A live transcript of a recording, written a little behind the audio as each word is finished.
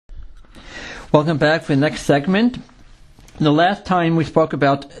Welcome back for the next segment. The last time we spoke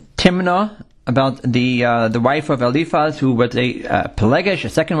about Timnah, about the wife of Elifaz, who was a Pelegesh, a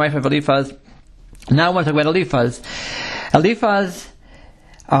second wife of Elifaz. Now I want to talk about Elifaz. Elifaz,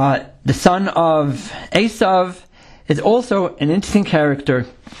 the son of Esav, is also an interesting character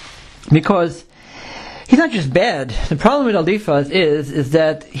because he's not just bad. The problem with Elifaz is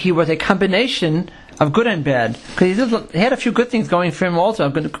that he was a combination of good and bad. Because he had a few good things going for him also,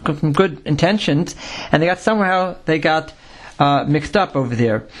 good intentions, and they got mixed up over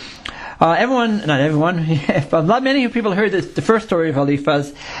there. Not everyone, but many people heard the first story of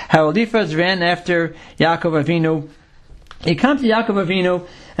Elifaz, how Elifaz ran after Yaakov Avinu. He comes to Yaakov Avinu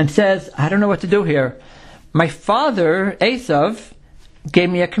and says, I don't know what to do here. My father, Esav,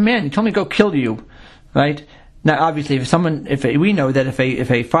 gave me a command. He told me to go kill you. Right? Now, obviously, we know that if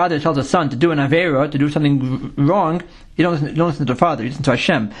a father tells a son to do an avera, to do something wrong, you don't listen to the father, you listen to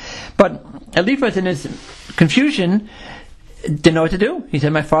Hashem. But Elifaz, in his confusion, didn't know what to do. He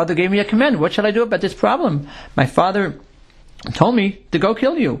said, my father gave me a command. What shall I do about this problem? My father told me to go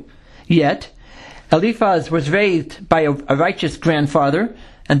kill you. Yet, Elifaz was raised by a righteous grandfather,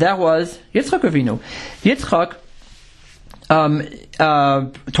 and that was Yitzchak Avinu. Yitzchak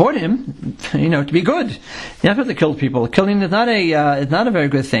taught him, to be good. You're not supposed to kill people. Killing is not a very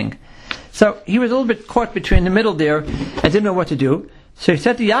good thing. So he was a little bit caught between the middle there and didn't know what to do. So he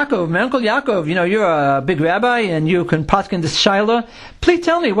said to Yaakov, my uncle Yaakov, you're a big rabbi and you can paskin this shaila. Please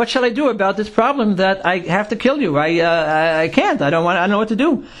tell me, what shall I do about this problem that I have to kill you? I can't. I don't know what to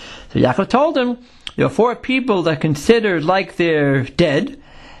do. So Yaakov told him, there are 4 people that are considered like they're dead,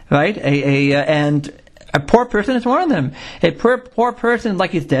 right? And a poor person is one of them. A poor person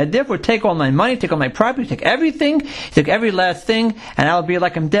like he's dead. Therefore, take all my money, take all my property, take everything, take every last thing, and I'll be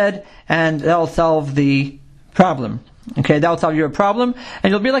like I'm dead, and that'll solve the problem. Okay, that'll solve your problem,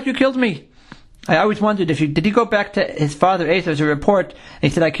 and you'll be like you killed me. I always wondered did he go back to his father Esav to report, and he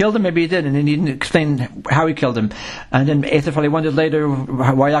said, I killed him? Maybe he did, and then he didn't explain how he killed him. And then Esav probably wondered later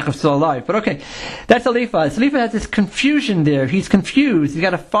why Yaakov's still alive. But okay, that's Elifaz. Elifaz has this confusion there. He's confused. He's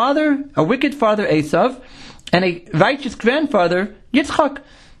got a wicked father Esav, and a righteous grandfather Yitzchak.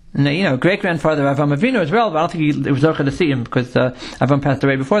 And great-grandfather Avraham Avinu as well, but I don't think he was okay to see him because Avraham passed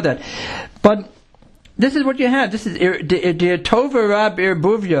away before that. But this is what you have. This is the Tova Rab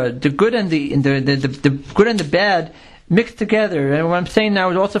Irbuvya, the good and the good and the bad mixed together. And what I'm saying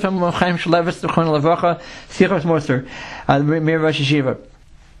now is also from Chaim Shlevis, the Chon Lavacha, Sichos Moser, Mir Rosh Yeshiva.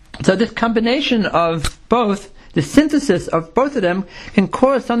 So this combination of both, the synthesis of both of them, can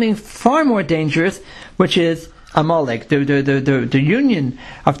cause something far more dangerous, which is Amalek. The union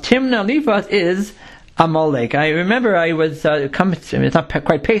of Timnah and Elifaz is Amalek. I remember I was it's not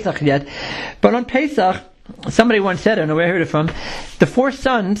quite Pesach yet, but on Pesach, somebody once said, I don't know where I heard it from, the four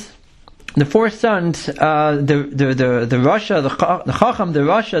sons, the Rasha, the Chacham, the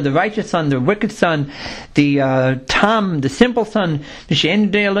Rasha, the righteous son, the wicked son, the Tam, the simple son, the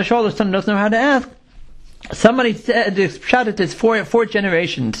son doesn't know how to ask. Somebody said, shouted this four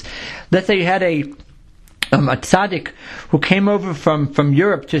generations. Let's say you had a tzaddik who came over from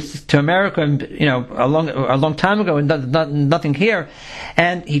Europe to America, and a long time ago, and nothing here,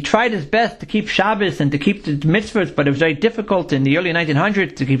 and he tried his best to keep Shabbos and to keep the mitzvahs, but it was very difficult in the early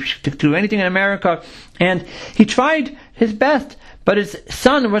 1900s to do anything in America, and he tried his best, but his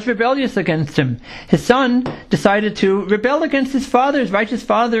son was rebellious against him. His son decided to rebel against his father, his righteous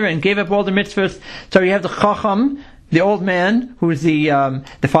father, and gave up all the mitzvahs. So you have the Chacham, the old man, who is the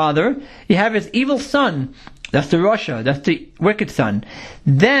father. You have his evil son, that's the Rasha, that's the wicked son.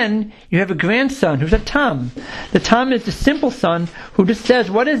 Then you have a grandson who's a Tam. The Tam is the simple son who just says,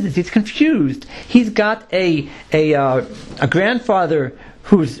 what is this? He's confused. He's got a grandfather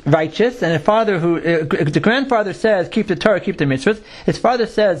who's righteous, and a father who, the grandfather says, keep the Torah, keep the mitzvahs. His father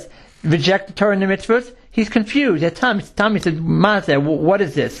says, reject the Torah and the mitzvahs. He's confused. At Tom, he said, Mazeh, what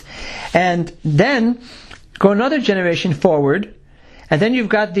is this? And then go another generation forward, and then you've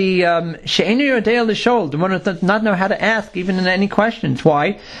got the She'enu Yodei L'Shol, the one who does not know how to ask even in any questions.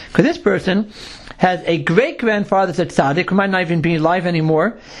 Why? Because this person has a great-grandfather that's tzaddik, who might not even be alive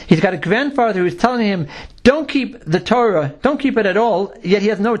anymore. He's got a grandfather who's telling him, don't keep the Torah, don't keep it at all, yet he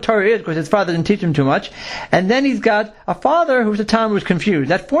has no Torah because his father didn't teach him too much. And then he's got a father who's a Tom who's confused.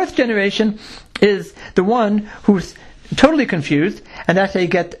 That fourth generation is the one who's totally confused, and that's how you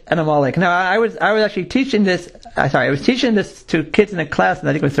get an Amalek. Now, I was actually teaching this, I was teaching this to kids in a class,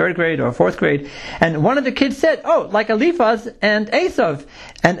 I think it was 3rd grade or 4th grade, and one of the kids said, like Elifaz and Esav.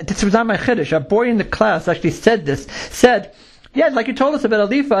 And this was on my chiddush. A boy in the class actually said, Yeah, like you told us about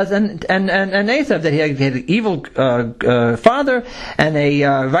Elifaz and Esav, that he had an evil father and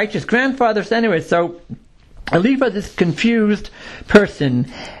a righteous grandfather. So anyway, so Elifaz is a confused person,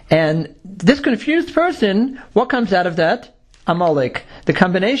 and this confused person, what comes out of that? Amalek. The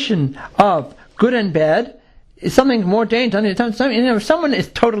combination of good and bad is something more dangerous. If someone is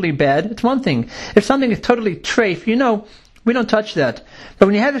totally bad, it's one thing. If something is totally treif, we don't touch that. But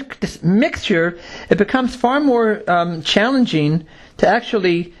when you have this mixture, it becomes far more challenging to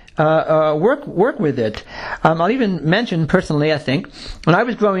actually work with it. I'll even mention personally, I think, when I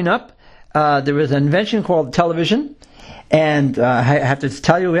was growing up, there was an invention called television. And I have to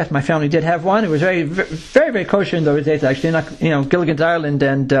tell you, yes, my family did have one. It was very, very, very kosher in those days. Actually, Gilligan's Island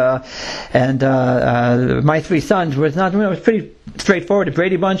and My Three Sons was not. It was pretty straightforward. The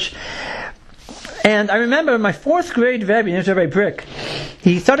Brady Bunch. And I remember my fourth grade Rebbe, Rabbi Brick,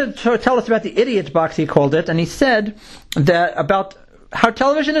 he started to tell us about the idiot box, he called it, and he said that about how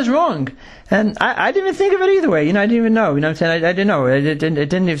television is wrong. And I didn't even think of it either way. I didn't even know. You know what I'm saying? I didn't know. It was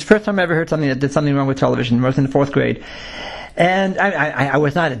the first time I ever heard something that did something wrong with television. I was in the fourth grade. And I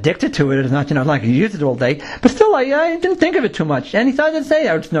was not addicted to it. It was not, like you use it all day. But still, I didn't think of it too much. And he started to say,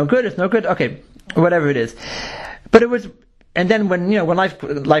 it's no good. Okay, whatever it is. But it was. And then when life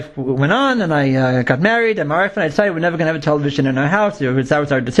went on and I got married and my wife and I decided we're never going to have a television in our house. That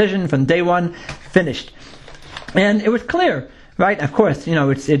was our decision from day one, finished. And it was clear, right? Of course,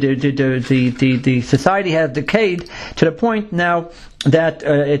 the society has decayed to the point now that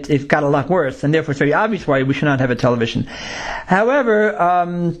it's got a lot worse, and therefore it's very obvious why we should not have a television.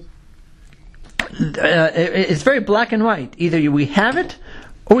 However, it's very black and white. Either we have it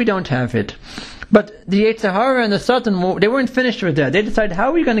or we don't have it. But the Yetzer Hara and the Satan, they weren't finished with that. They decided, how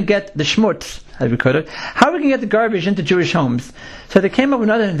are we going to get the schmutz, as we call it, how are we going to get the garbage into Jewish homes? So they came up with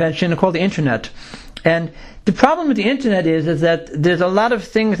another invention called the internet. And the problem with the internet is that there's a lot of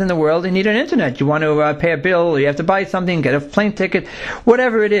things in the world you need an internet. You want to pay a bill, or you have to buy something, get a plane ticket,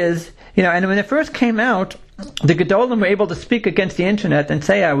 whatever it is. And when it first came out, the Gedolim were able to speak against the internet and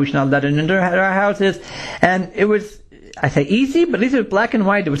say, we should not let it into our houses. And it was, I say easy, but at least it was black and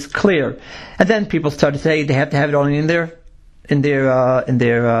white. It was clear. And then people started to say they have to have it only in their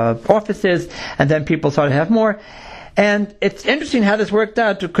offices, and then people started to have more. And it's interesting how this worked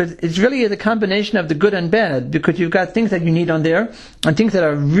out, because it's really the combination of the good and bad, because you've got things that you need on there and things that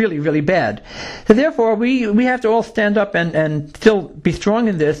are really, really bad. So therefore, we have to all stand up and still be strong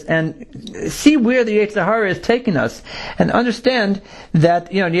in this and see where the Yetzer Hara is taking us, and understand that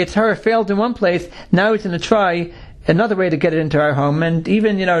the Yetzer Hara failed in one place. Now he's going to try another way to get it into our home. And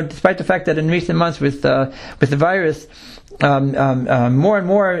even despite the fact that in recent months with the virus, more and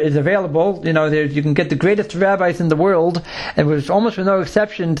more is available. You can get the greatest rabbis in the world, and with almost with no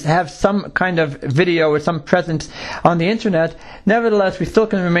exception to have some kind of video or some presence on the internet. Nevertheless, we still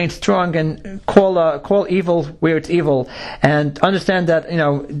can remain strong and call evil where it's evil, and understand that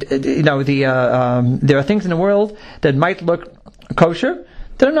there are things in the world that might look kosher,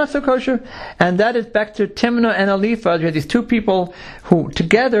 that are not so kosher, and that is back to Timnah and Elifaz. We had these two people who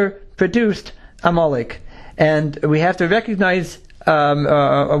together produced Amalek. And we have to recognize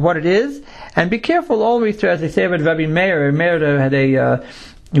what it is, and be careful always, as they say about Rabbi Meir. Meir had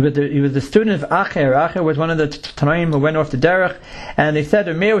he was the student of Acher. Acher was one of the Tanaim who went off the derech, and they said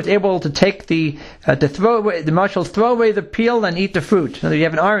Meir was able to take the marshals throw away the peel and eat the fruit. So you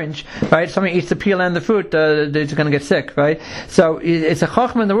have an orange, right? Somebody eats the peel and the fruit, they're going to get sick, right? So it's a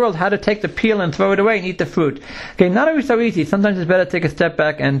chachma in the world how to take the peel and throw it away and eat the fruit. Okay, not always so easy. Sometimes it's better to take a step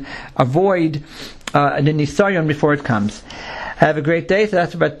back and avoid the nisayon before it comes. Have a great day. So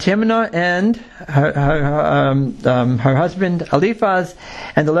that's about Timnah and her husband Elifaz,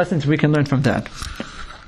 and the lessons we can learn from that.